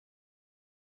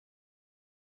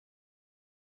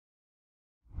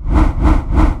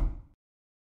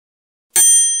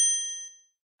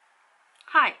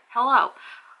Hi, hello.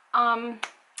 I'm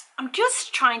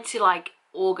just trying to like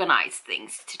organize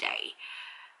things today,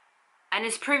 and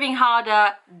it's proving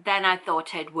harder than I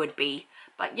thought it would be,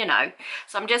 but you know.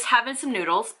 So I'm just having some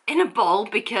noodles in a bowl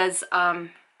because I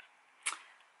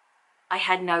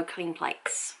had no clean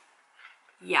plates.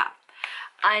 Yeah.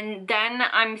 And then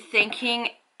I'm thinking,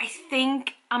 I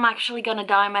think I'm actually gonna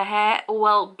dye my hair,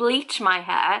 well, bleach my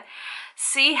hair,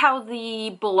 see how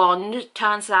the blonde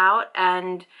turns out,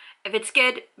 and if it's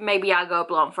good, maybe I'll go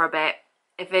blonde for a bit.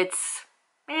 If it's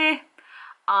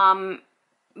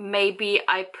maybe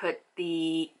I put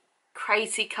the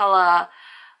crazy color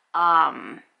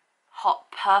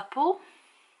hot purple,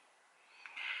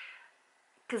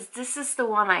 because this is the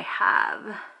one I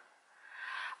have.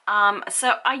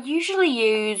 So I usually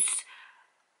use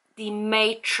the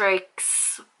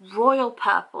Matrix Royal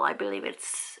Purple, I believe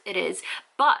it is,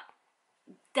 but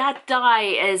that dye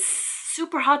is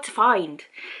super hard to find.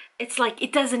 It's like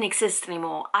it doesn't exist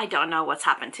anymore. I don't know what's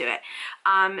happened to it.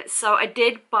 So I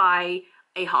did buy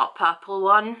a hot purple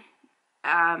one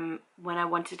when I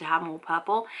wanted to have more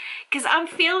purple, because I'm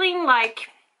feeling like,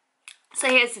 so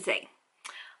here's the thing,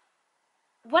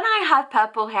 when I have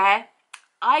purple hair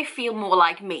I feel more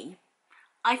like me.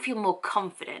 I feel more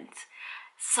confident.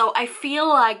 So I feel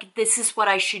like this is what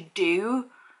I should do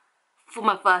for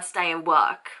my first day of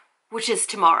work, which is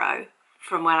tomorrow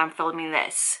from when I'm filming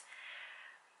this.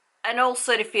 And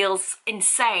also it feels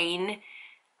insane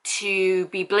to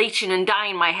be bleaching and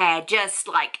dyeing my hair just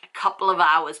like a couple of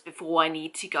hours before I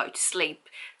need to go to sleep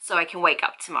so I can wake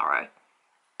up tomorrow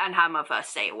and have my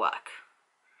first day of work.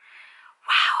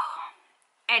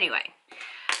 Wow. Anyway,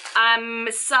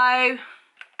 so I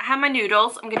have my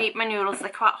noodles. I'm gonna eat my noodles, they're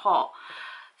quite hot.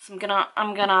 So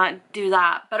I'm gonna do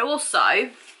that. But also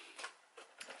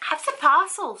have some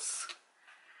parcels.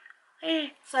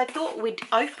 So I thought we'd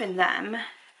open them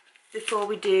before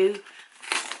we do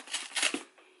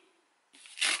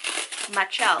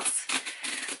much else.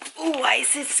 Oh, why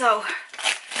is it so?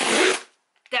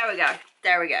 There we go.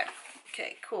 There we go.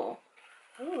 Okay, cool.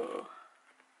 Ooh.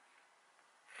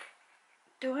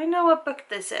 Do I know what book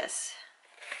this is?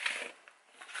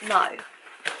 No.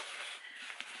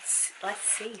 Let's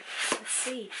see. Let's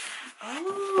see.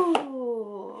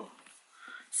 Oh.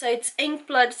 So it's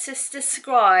Inkblood Sister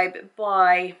Scribe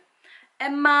by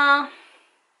Emma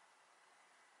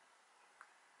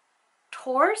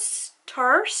Törzs?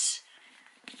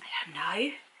 I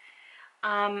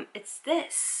don't know. It's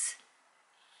this.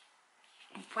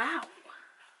 Wow.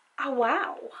 Oh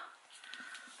wow.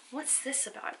 What's this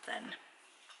about then?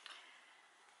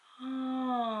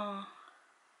 Oh,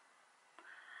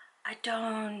 I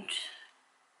don't.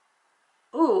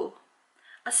 Ooh.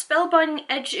 A spellbinding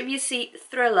edge of your seat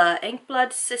thriller,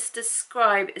 Inkblood Sister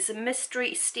Scribe is a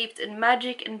mystery steeped in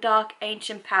magic and dark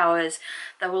ancient powers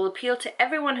that will appeal to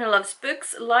everyone who loves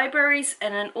books, libraries,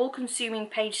 and an all-consuming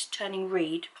page-turning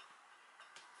read.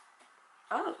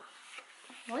 Oh,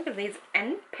 look at these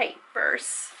end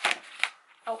papers.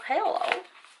 Oh, hello.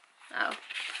 Oh.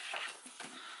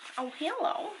 Oh,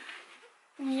 hello.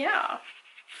 Yeah.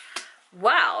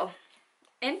 Wow.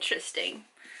 Interesting.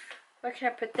 Where can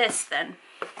I put this then?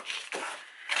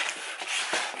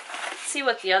 Let's see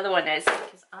what the other one is,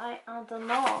 because I don't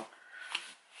know.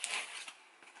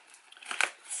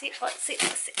 Let's see.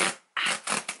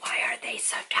 Why are they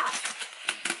so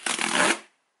tough?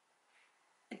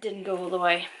 It didn't go all the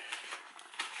way.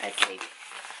 Let's see.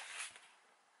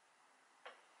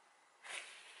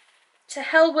 To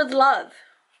Hell with Love.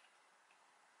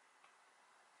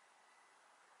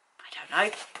 I don't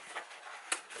know.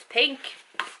 It's pink.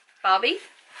 Barbie?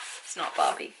 It's not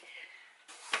Barbie.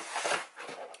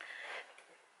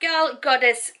 Girl,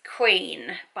 Goddess,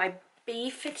 Queen by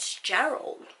B.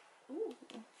 Fitzgerald. Ooh.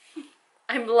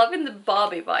 I'm loving the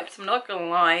Barbie vibes, I'm not gonna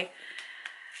lie.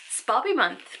 It's Barbie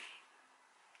month.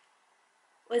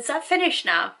 Well, is that finished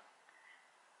now?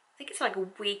 I think it's like a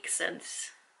week since.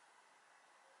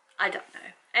 I don't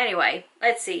know. Anyway,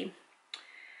 let's see.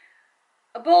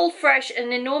 A bold, fresh,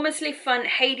 and enormously fun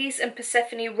Hades and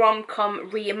Persephone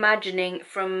rom-com reimagining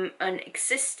from an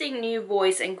existing new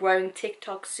voice and growing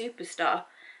TikTok superstar.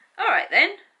 Alright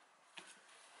then.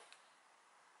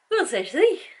 We'll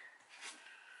see.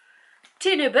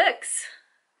 2 new books.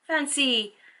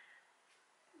 Fancy,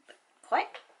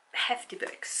 quite hefty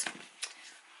books.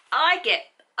 I like it.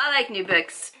 I like new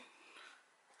books.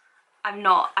 I'm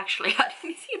not actually had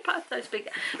anything about those big,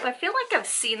 but I feel like I've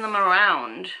seen them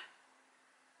around.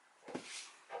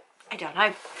 I don't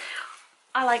know.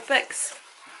 I like books.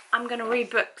 I'm gonna read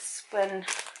books when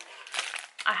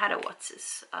I had a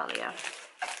what's earlier.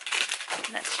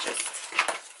 Let's just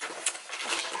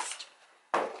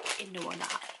in the one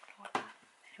that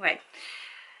anyway,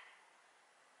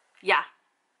 yeah,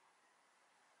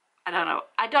 I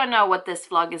don't know what this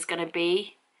vlog is gonna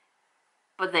be,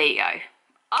 but there you go.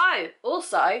 Oh,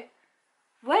 also,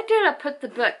 where did I put the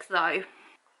book though?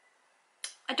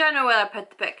 I don't know where I put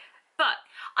the book, but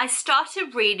I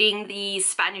started reading the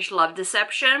Spanish Love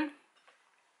Deception,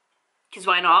 because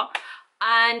why not?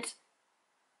 And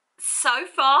so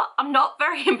far, I'm not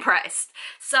very impressed.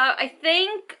 So I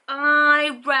think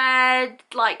I read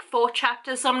like 4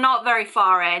 chapters. So I'm not very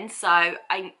far in. So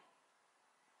I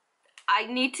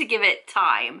need to give it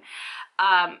time.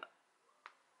 Oh,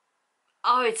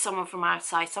 it's someone from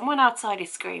outside. Someone outside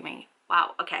is screaming.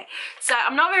 Wow, okay. So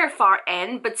I'm not very far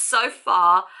in, but so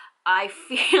far I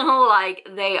feel like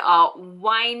they are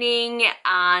whining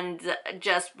and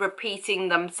just repeating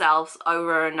themselves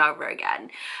over and over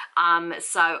again.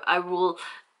 So I will,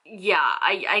 yeah,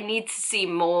 I need to see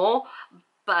more,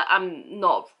 but I'm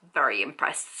not very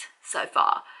impressed so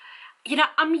far. You know,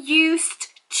 I'm used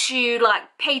to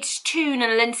like Paige Toon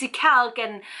and Lindsay Kelk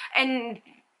and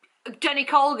Jenny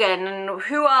Colgan, and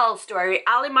who else do I read?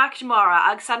 Ali McNamara,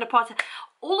 Alexander Potter.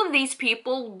 All of these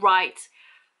people write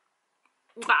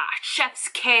chef's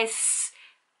kiss,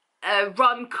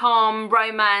 rom-com,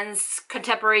 romance,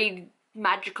 contemporary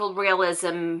magical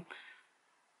realism,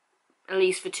 at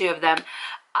least for 2 of them.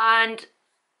 And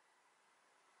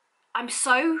I'm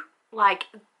so, like,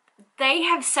 they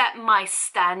have set my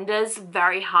standards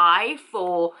very high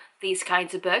for these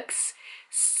kinds of books.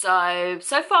 So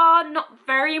far not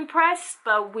very impressed,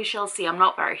 but we shall see. I'm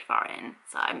not very far in,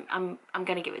 so I'm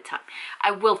gonna give it time.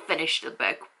 I will finish the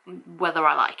book whether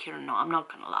I like it or not, I'm not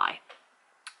gonna lie.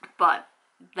 But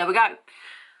there we go.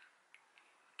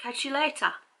 Catch you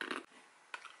later.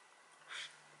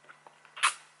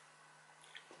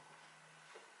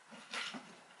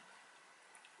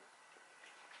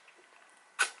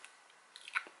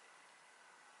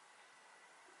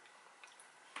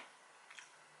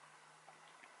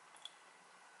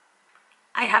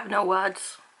 I have no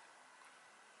words.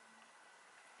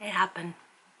 It happened.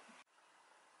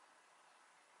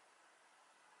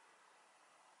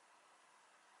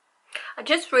 I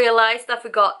just realised I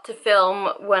forgot to film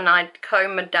when I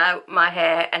combed out my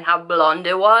hair and how blonde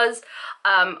it was.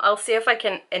 I'll see if I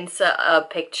can insert a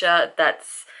picture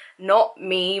that's not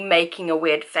me making a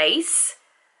weird face,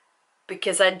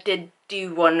 because I did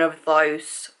do one of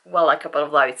those, well, a couple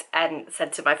of those, and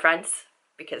sent to my friends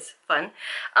because fun.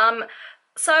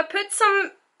 So I put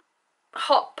some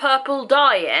hot purple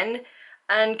dye in,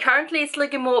 and currently it's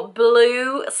looking more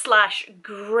blue/green.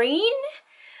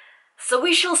 So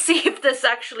we shall see if this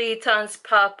actually turns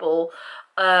purple,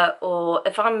 or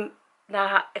if I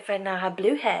now have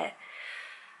blue hair,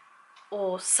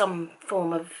 or some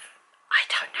form of, I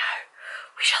don't know.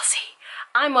 We shall see.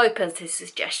 I'm open to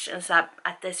suggestions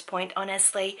at this point,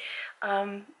 honestly.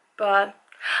 But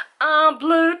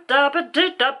blue da ba da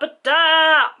da ba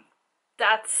da.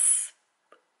 That's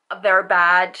a very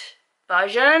bad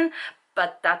version,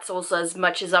 but that's also as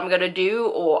much as I'm gonna do,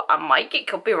 or I might get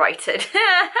copyrighted.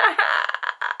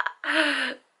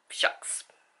 Shucks.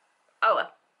 Oh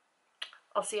well.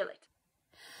 I'll see you later.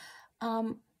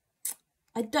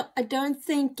 I don't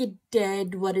think it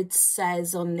did what it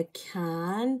says on the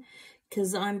can,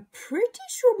 because I'm pretty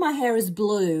sure my hair is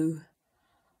blue.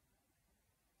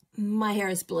 My hair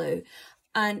is blue,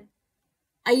 and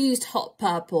I used hot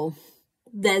purple.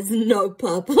 There's no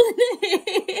purple in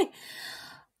it.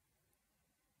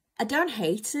 I don't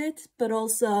hate it, but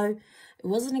also it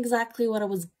wasn't exactly what I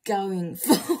was going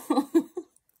for.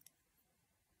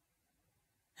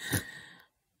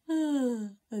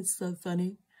 That's so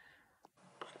funny.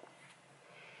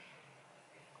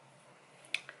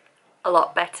 A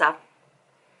lot better.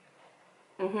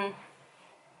 I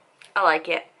like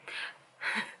it.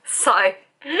 So,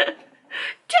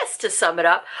 just to sum it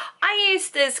up, I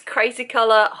used this crazy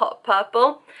colour hot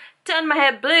purple, turned my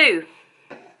hair blue.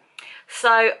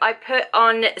 So I put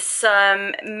on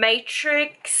some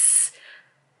Matrix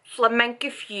Flamenco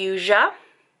Fuchsia,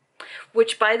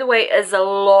 which by the way is a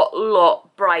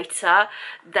lot brighter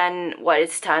than what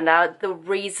it's turned out. The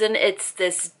reason it's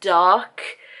this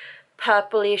dark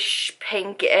purplish,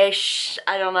 pinkish,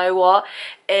 I don't know what,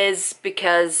 is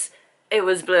because it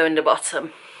was blue in the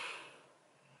bottom.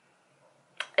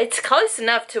 It's close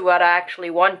enough to what I actually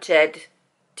wanted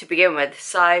to begin with,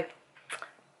 so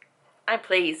I'm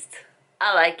pleased.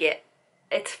 I like it.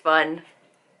 It's fun.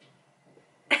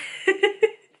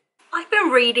 I've been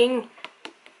reading,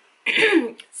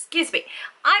 excuse me,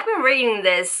 I've been reading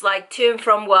this like to and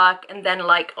from work, and then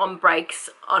like on breaks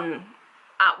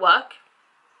at work.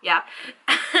 Yeah.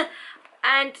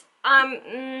 And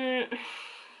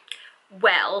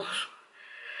well,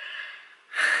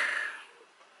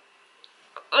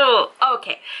 oh,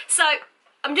 okay, so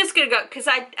I'm just gonna go, because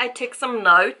I took some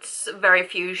notes, very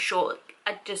few short,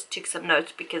 I just took some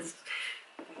notes because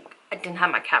I didn't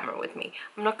have my camera with me.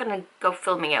 I'm not gonna go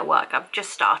filming at work, I've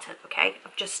just started, okay,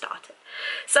 I've just started.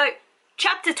 So,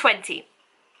 chapter 20,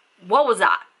 what was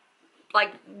that?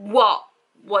 Like, what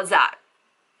was that?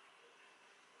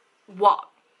 What?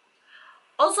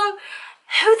 Also,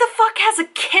 who the fuck has a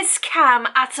kiss cam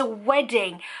at a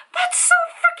wedding? That's so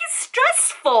freaking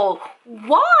stressful.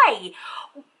 Why?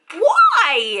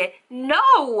 Why?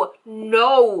 No,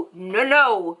 no, no,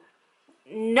 no,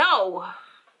 no,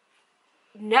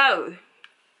 no.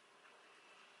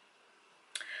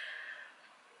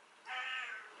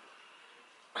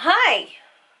 Hi.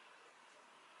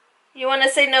 You want to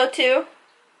say no too?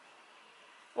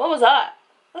 What was that?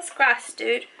 That's grass,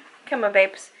 dude. Come on,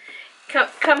 babes.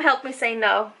 Come help me say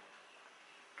no.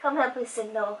 Come help me say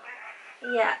no.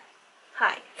 Yeah.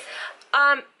 Hi.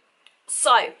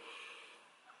 So.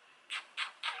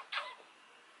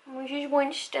 This is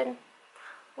Winston.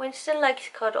 Winston likes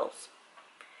cuddles.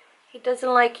 He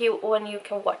doesn't like you when you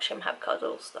can watch him have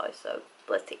cuddles though, so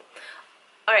let's see.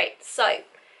 Alright, so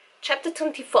chapter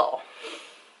 24.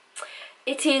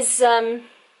 It is the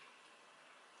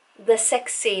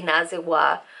sex scene, as it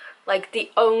were. Like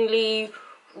the only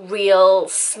real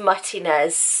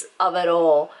smuttiness of it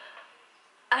all.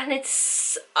 And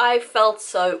I felt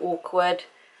so awkward.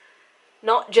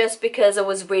 Not just because I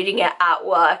was reading it at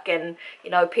work and,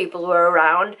 you know, people were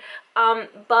around,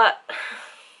 but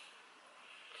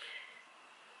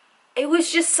it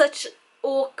was just such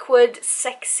awkward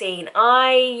sex scene.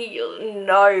 I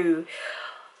know.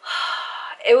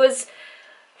 It was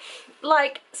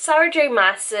like Sarah J.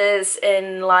 Maas's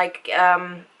in like,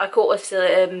 I call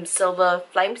it Silver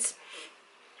Flames.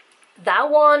 That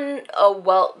one, oh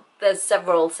well, there's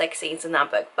several sex scenes in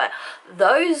that book, but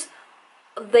those,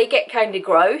 they get kind of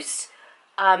gross.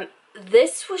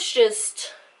 This was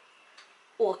just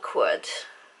awkward.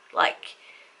 Like,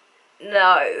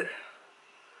 no.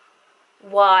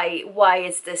 Why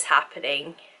is this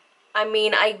happening? I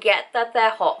mean, I get that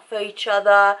they're hot for each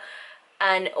other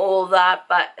and all that,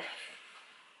 but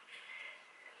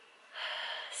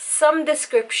some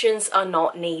descriptions are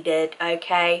not needed,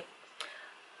 okay?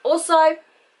 Also,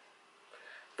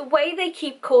 the way they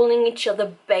keep calling each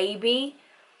other baby,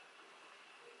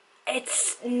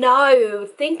 it's no.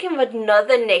 Think of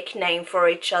another nickname for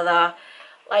each other,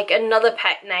 like another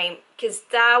pet name, because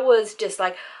that was just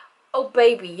like, oh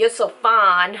baby, you're so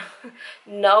fun.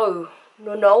 No,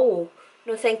 no, no,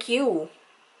 no, thank you.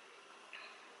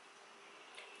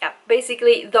 Yeah,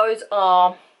 basically those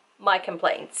are my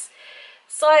complaints.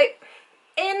 So,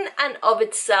 in and of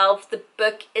itself, the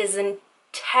book isn't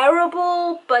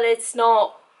terrible, but it's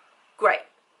not great.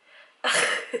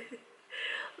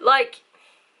 like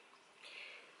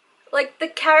the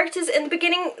characters in the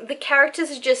beginning, the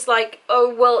characters are just like,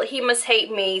 oh well, he must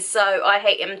hate me, so I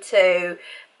hate him too,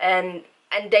 and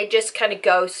they just kind of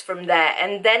goes from there.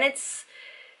 And then it's,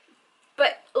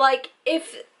 but like,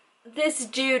 if this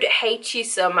dude hates you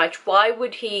so much, why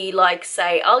would he like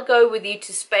say, I'll go with you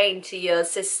to Spain to your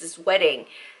sister's wedding?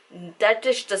 That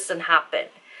just doesn't happen.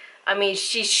 I mean,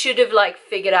 she should have like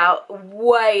figured out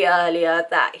way earlier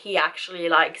that he actually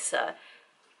likes her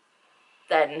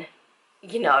than,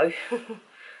 you know,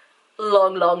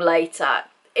 long later.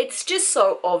 It's just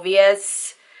so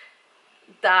obvious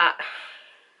that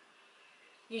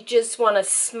you just want to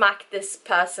smack this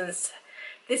person's,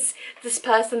 this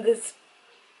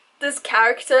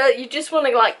character, you just want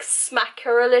to like smack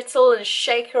her a little and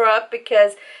shake her up,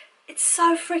 because it's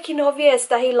so freaking obvious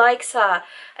that he likes her,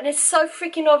 and it's so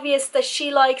freaking obvious that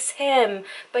she likes him,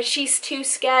 but she's too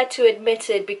scared to admit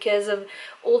it because of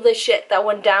all the shit that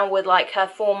went down with like her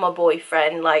former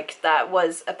boyfriend, like that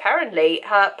was apparently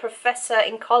her professor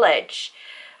in college.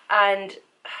 And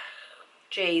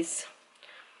jeez,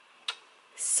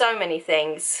 so many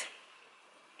things.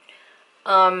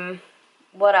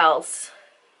 What else?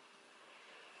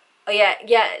 Oh yeah,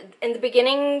 in the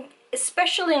beginning,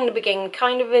 especially in the beginning,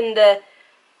 kind of in the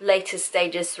later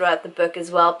stages throughout the book as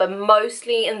well, but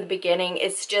mostly in the beginning,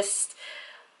 it's just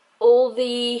all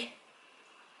the,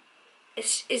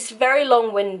 it's very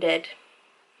long-winded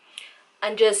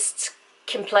and just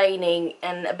complaining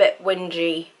and a bit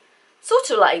whingy,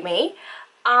 sort of like me,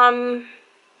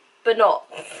 but not.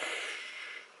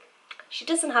 She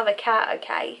doesn't have a cat,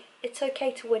 okay? It's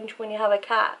okay to whinge when you have a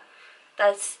cat.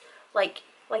 That's like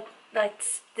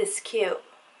that's this cute.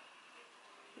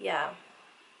 Yeah,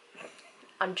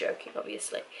 I'm joking,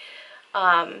 obviously.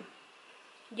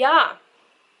 Yeah.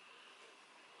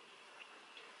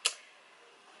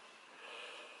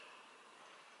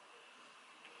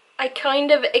 I kind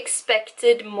of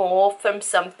expected more from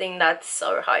something that's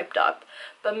so hyped up.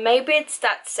 But maybe it's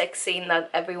that sex scene that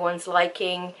everyone's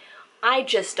liking. I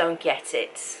just don't get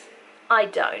it. I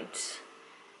don't.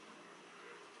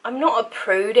 I'm not a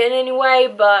prude in any way,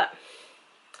 but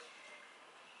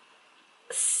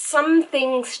some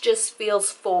things just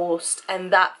feels forced,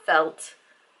 and that felt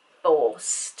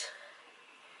forced.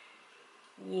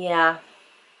 Yeah.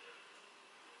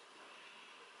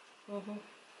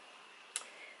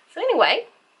 So anyway,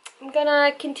 I'm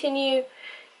gonna continue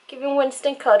giving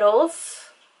Winston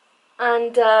cuddles,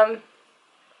 and I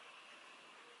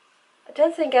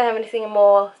don't think I have anything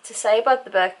more to say about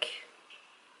the book.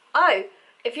 Oh,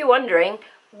 if you're wondering,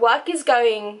 work is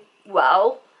going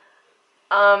well,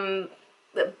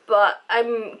 but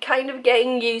I'm kind of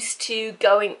getting used to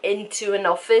going into an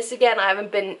office again. I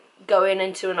haven't been going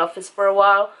into an office for a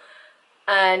while,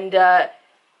 and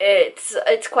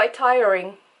it's quite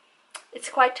tiring. It's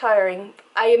quite tiring.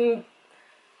 I'm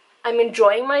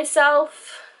enjoying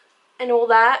myself and all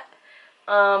that,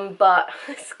 but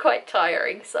it's quite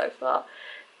tiring so far.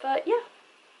 But yeah,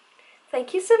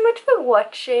 thank you so much for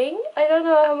watching. I don't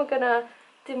know how I'm gonna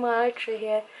do my outro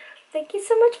here. Thank you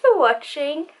so much for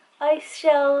watching. I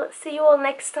shall see you all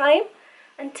next time.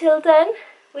 Until then,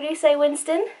 what do you say,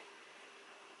 Winston?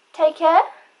 Take care,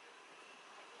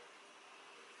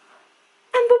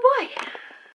 and bye-bye.